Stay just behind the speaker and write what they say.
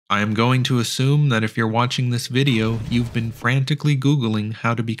I am going to assume that if you're watching this video, you've been frantically Googling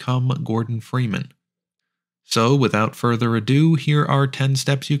how to become Gordon Freeman. So, without further ado, here are 10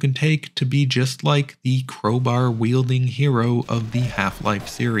 steps you can take to be just like the crowbar-wielding hero of the Half-Life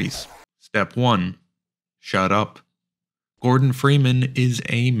series. Step 1. Shut up. Gordon Freeman is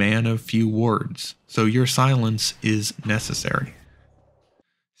a man of few words, so your silence is necessary.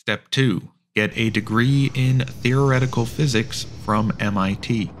 Step 2. Get a degree in theoretical physics from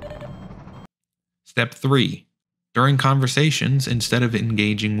MIT. Step 3. During conversations, instead of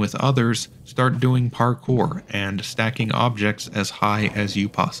engaging with others, start doing parkour and stacking objects as high as you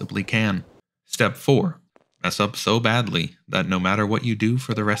possibly can. Step 4. Mess up so badly that no matter what you do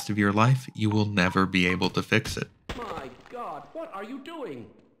for the rest of your life, you will never be able to fix it. My God, what are you doing?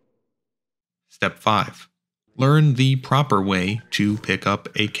 Step 5. Learn the proper way to pick up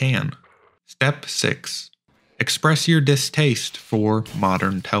a can. Step 6. Express your distaste for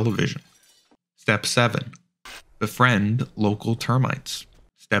modern television. Step 7. Befriend local termites.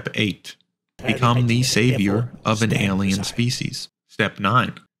 Step 8. Become the savior of an alien species. Step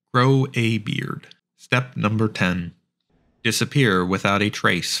 9. Grow a beard. Step number 10. Disappear without a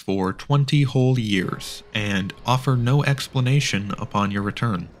trace for 20 whole years and offer no explanation upon your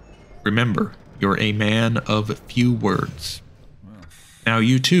return. Remember, you're a man of few words. Now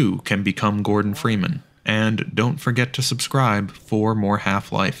you too can become Gordon Freeman, and don't forget to subscribe for more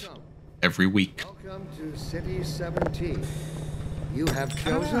Half-Life every week. Welcome to City 17. You have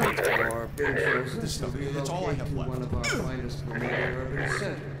chosen or been chosen to relocate to one of our finest Romanian urban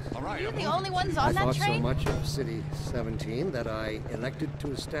centers. Are you the only ones on I that thought so train? much of City 17 that I elected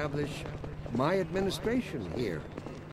to establish my administration here.